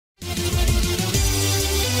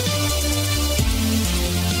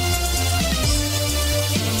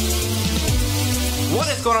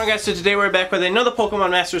is going on, guys? So today we're back with another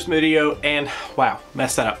Pokemon Masters video, and wow,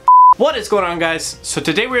 messed that up. What is going on, guys? So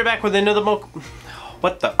today we're back with another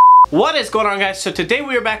What is going on, guys? So today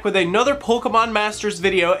we are back with another Pokemon Masters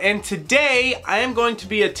video, and today I am going to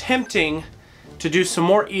be attempting to do some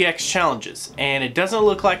more EX challenges, and it doesn't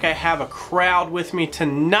look like I have a crowd with me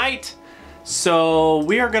tonight, so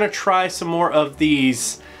we are gonna try some more of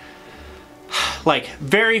these like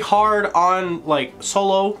very hard on like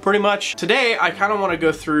solo pretty much. Today I kind of want to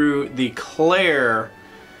go through the Clair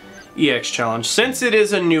EX challenge since it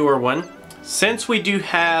is a newer one, since we do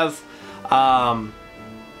have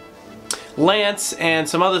Lance and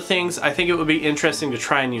some other things. I think it would be interesting to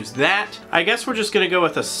try and use that. I guess we're just gonna go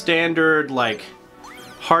with a standard like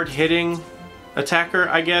hard-hitting attacker,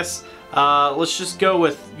 I guess. Let's just go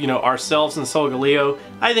with, you know, ourselves and Solgaleo.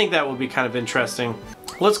 I think that would be kind of interesting.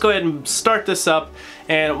 Let's go ahead and start this up,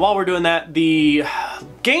 and while we're doing that, the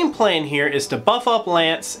game plan here is to buff up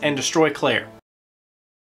Lance and destroy Clair.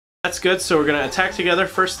 That's good, so we're gonna attack together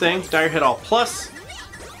first thing, Dire Hit All Plus.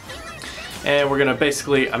 And we're gonna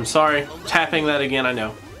basically, I'm sorry, tapping that again, I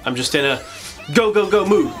know. I'm just in a go, go, go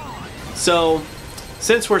mood. So,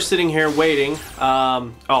 since we're sitting here waiting,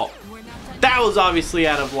 oh, that was obviously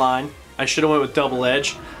out of line. I should have went with Double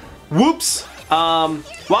Edge. Whoops!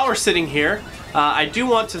 While we're sitting here, I do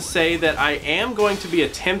want to say that I am going to be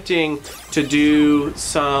attempting to do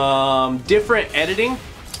some different editing.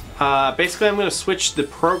 Basically, I'm going to switch the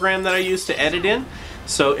program that I use to edit in.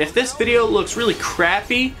 So if this video looks really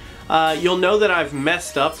crappy, you'll know that I've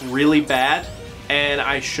messed up really bad, and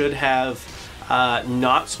I should have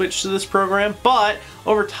not switched to this program. But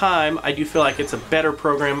over time, I do feel like it's a better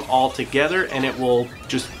program altogether, and it will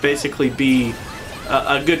just basically be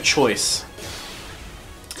a good choice.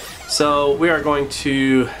 So we are going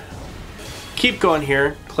to keep going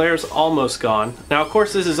here. Claire's almost gone. Now, of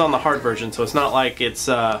course, this is on the hard version, so it's not like it's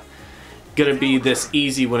gonna be this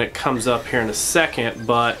easy when it comes up here in a second,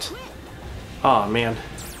 but oh man,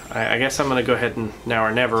 I guess I'm gonna go ahead and now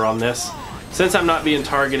or never on this. Since I'm not being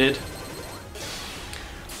targeted,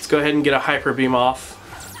 let's go ahead and get a Hyper Beam off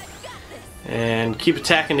and keep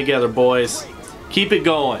attacking together, boys. Keep it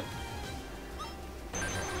going.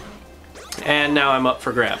 And now I'm up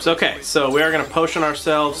for grabs. Okay, so we are going to potion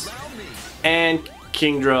ourselves, and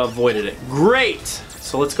Kingdra avoided it. Great!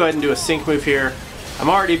 So let's go ahead and do a sync move here. I'm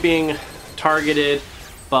already being targeted,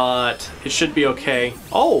 but it should be okay.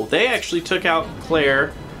 Oh, they actually took out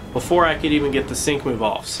Clair before I could even get the sync move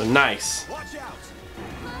off, so nice.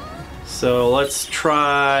 So let's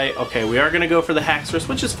try... Okay, we are going to go for the Haxorus,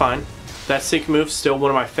 which is fine. That sync move's still one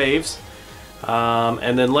of my faves.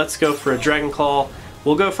 And then let's go for a Dragon Claw.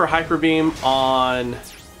 We'll go for Hyper Beam on...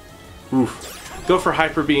 Go for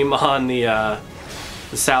Hyper Beam on the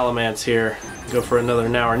Salamence here. Go for another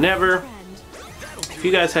Now or Never. If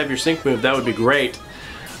you guys have your sync move, that would be great.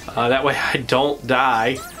 That way I don't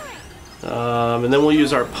die. And then we'll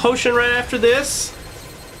use our potion right after this.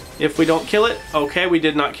 If we don't kill it. Okay, we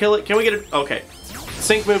did not kill it. Can we get it? Okay.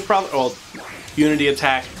 Sync move probably... Well, Unity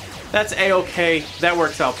Attack. That's A-okay. That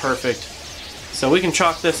works out perfect. So we can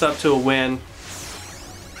chalk this up to a win.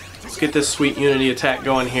 Let's get this sweet Unity Attack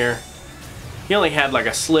going here. He only had like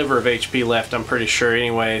a sliver of HP left, I'm pretty sure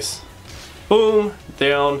anyways. Boom,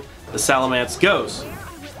 down the Salamence goes.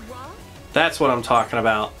 That's what I'm talking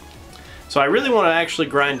about. So I really want to actually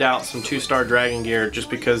grind out some 2-star Dragon Gear just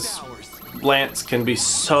because Lance can be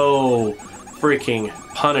so freaking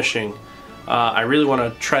punishing. I really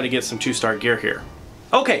want to try to get some 2-star gear here.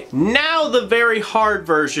 Okay, now the very hard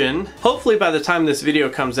version. Hopefully by the time this video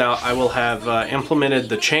comes out, I will have implemented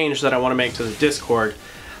the change that I want to make to the Discord.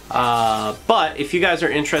 But if you guys are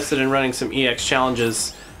interested in running some EX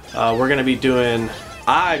challenges, we're going to be doing...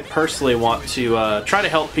 I personally want to try to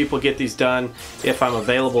help people get these done if I'm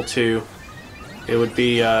available to. It would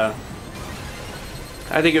be... I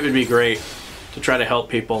think it would be great to try to help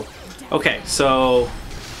people. Okay, so...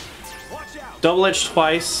 Double Edge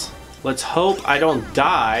twice. Let's hope I don't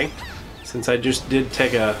die, since I just did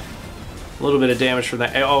take a little bit of damage from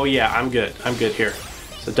that. Oh yeah, I'm good. I'm good here.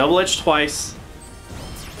 So Double Edge twice.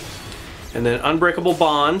 And then Unbreakable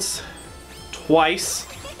Bonds twice.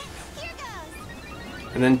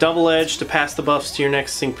 And then Double Edge to pass the buffs to your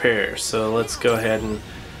next sync pair. So let's go ahead and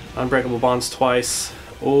Unbreakable Bonds twice.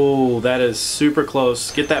 Oh, that is super close.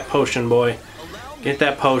 Get that potion, boy. Get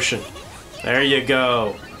that potion. There you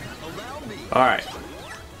go. Alright.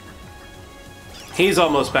 He's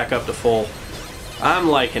almost back up to full. I'm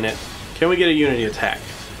liking it. Can we get a Unity Attack?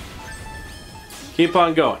 Keep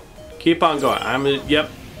on going. Keep on going. I'm,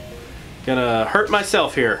 yep, gonna hurt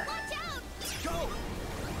myself here.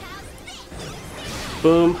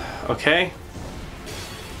 Boom. Okay.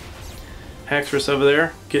 Haxorus over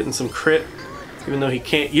there getting some crit, even though he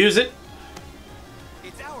can't use it.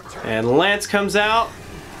 And Lance comes out.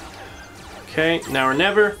 Okay, now or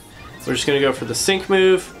never. We're just going to go for the sync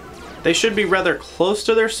move. They should be rather close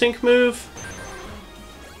to their sync move.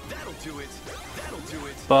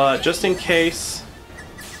 But just in case,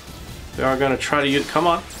 we are going to try to use... Come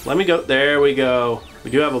on, let me go. There we go.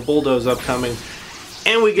 We do have a bulldoze upcoming.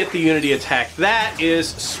 And we get the Unity attack. That is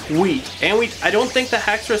sweet. And I don't think the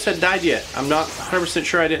Haxorus had died yet. I'm not 100%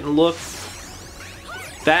 sure, I didn't look.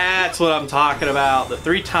 That's what I'm talking about. The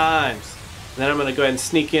 3 times. And then I'm going to go ahead and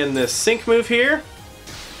sneak in this sync move here.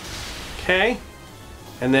 Okay.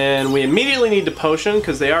 And then we immediately need to potion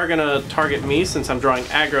because they are going to target me since I'm drawing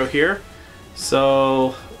aggro here.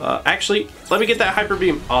 So, actually, let me get that Hyper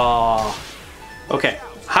Beam. Aww. Okay.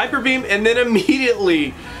 Hyper Beam and then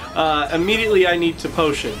immediately I need to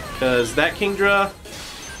potion because that Kingdra...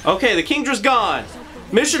 Okay, the Kingdra's gone.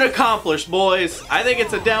 Mission accomplished, boys. I think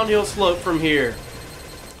it's a downhill slope from here.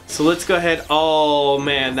 So let's go ahead. Oh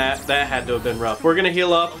man, that had to have been rough. We're gonna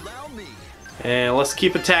heal up and let's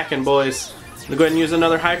keep attacking, boys. I'm gonna go ahead and use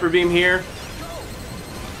another Hyper Beam here.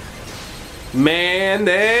 Man,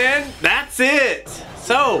 then that's it.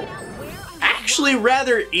 So actually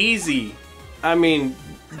rather easy. I mean,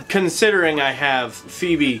 considering I have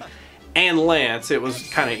Phoebe and Lance, it was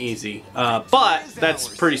kind of easy. But that's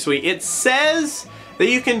pretty sweet. It says that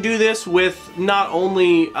you can do this with not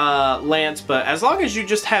only Lance, but as long as you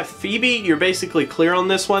just have Phoebe, you're basically clear on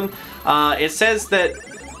this one. It says that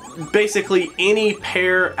basically any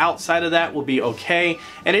pair outside of that will be okay.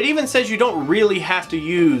 And it even says you don't really have to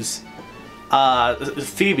use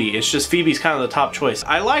Phoebe. It's just Phoebe's kind of the top choice.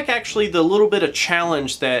 I like actually the little bit of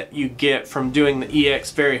challenge that you get from doing the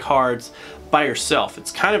EX very hards by yourself.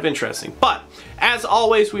 It's kind of interesting. But as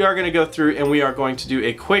always, we are going to go through and we are going to do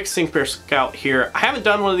a quick sync pair scout here. I haven't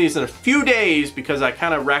done one of these in a few days because I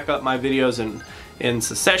kind of rack up my videos in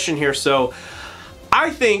succession here. So I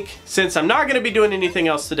think since I'm not going to be doing anything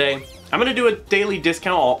else today, I'm going to do a daily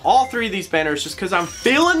discount on all 3 of these banners just because I'm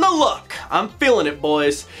feeling the look. I'm feeling it,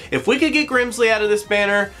 boys. If we could get Grimsley out of this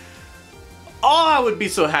banner, oh, I would be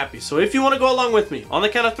so happy. So if you want to go along with me, on the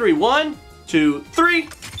count of 3. 1, 2, 3.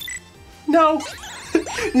 No.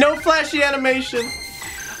 No flashy animation.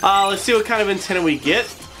 Let's see what kind of antenna we get.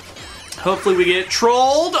 Hopefully we get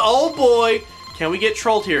trolled. Oh boy. Can we get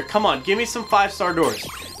trolled here? Come on, give me some 5-star doors.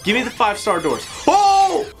 Give me the 5-star doors.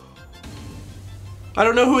 Oh! I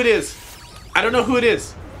don't know who it is. I don't know who it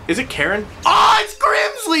is. Is it Karen? Oh, it's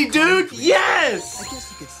Grimsley, dude! Yes! I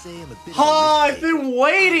guess you could say I'm a bit Oh, I've been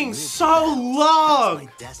waiting so long.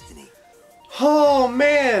 Oh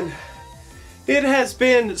man. It has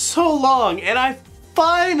been so long and I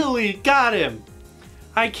finally got him.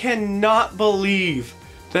 I cannot believe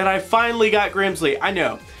that I finally got Grimsley. I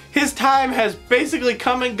know. His time has basically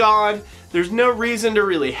come and gone. There's no reason to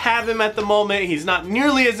really have him at the moment. He's not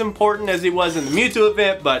nearly as important as he was in the Mewtwo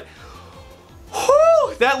event, but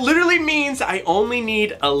whew, that literally means I only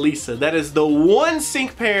need Elisa. That is the one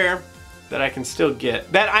sync pair that I can still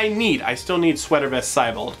get, that I need. I still need Sweater Vest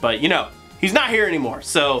Cybold, but you know, he's not here anymore.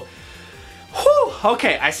 So, whew,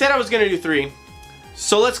 okay, I said I was gonna do 3.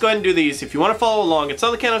 So let's go ahead and do these. If you wanna follow along, it's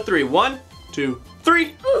on the count of 3. 1, 2,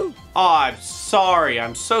 3. Oh, I'm sorry.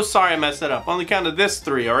 I'm so sorry I messed that up. On the count of this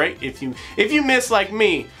 3, all right? If you miss like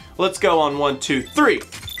me, let's go on 1, 2, 3.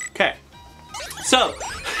 Okay. So,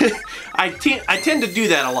 I tend to do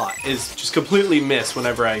that a lot, is just completely miss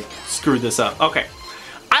whenever I screw this up. Okay.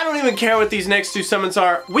 I don't even care what these next 2 summons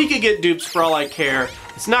are. We could get dupes for all I care.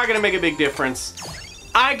 It's not gonna make a big difference.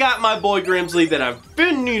 I got my boy Grimsley that I've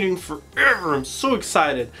been needing forever. I'm so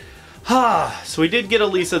excited. So we did get a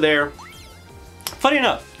Lisa there. Funny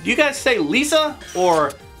enough, do you guys say Lisa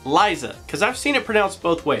or Liza? Because I've seen it pronounced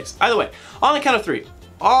both ways. Either way, on the count of 3.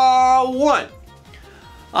 1,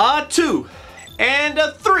 2, and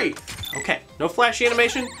 3. Okay, no flashy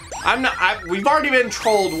animation. We've already been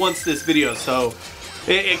trolled once this video, so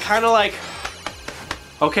it kind of like.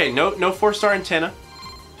 Okay, no 4-star antenna.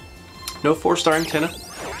 No 4-star antenna.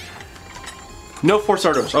 No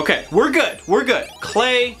 4-star doors. Okay, we're good. We're good.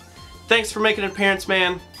 Clay, thanks for making an appearance,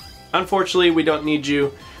 man. Unfortunately, we don't need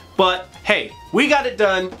you. But, hey, we got it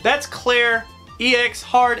done. That's Clair, EX,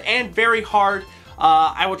 hard and very hard.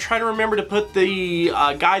 I will try to remember to put the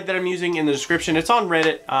guide that I'm using in the description. It's on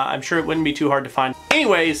Reddit. I'm sure it wouldn't be too hard to find.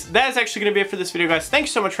 Anyways, that is actually going to be it for this video, guys.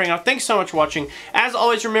 Thanks so much for hanging out. Thanks so much for watching. As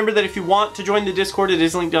always, remember that if you want to join the Discord, it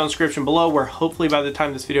is linked down in the description below, where hopefully by the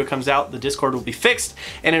time this video comes out, the Discord will be fixed,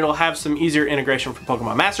 and it'll have some easier integration for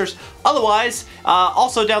Pokemon Masters. Otherwise,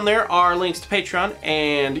 also down there are links to Patreon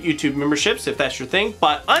and YouTube memberships, if that's your thing.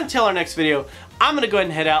 But until our next video, I'm gonna go ahead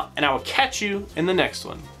and head out, and I will catch you in the next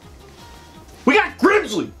one. We got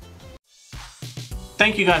Grimsley!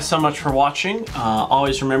 Thank you guys so much for watching.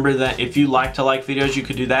 Always remember that if you like to like videos, you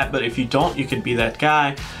could do that, but if you don't, you could be that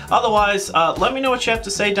guy. Otherwise, let me know what you have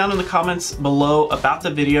to say down in the comments below about the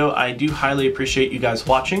video. I do highly appreciate you guys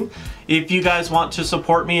watching. If you guys want to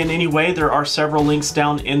support me in any way, there are several links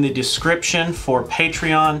down in the description for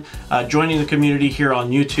Patreon, joining the community here on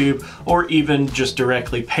YouTube, or even just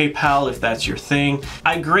directly PayPal if that's your thing.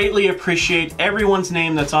 I greatly appreciate everyone's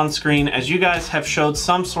name that's on screen, as you guys have showed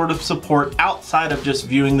some sort of support outside of just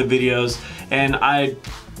viewing the videos, and I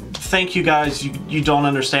thank you guys. You don't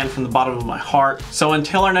understand from the bottom of my heart. So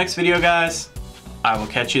until our next video, guys, I will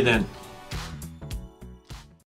catch you then.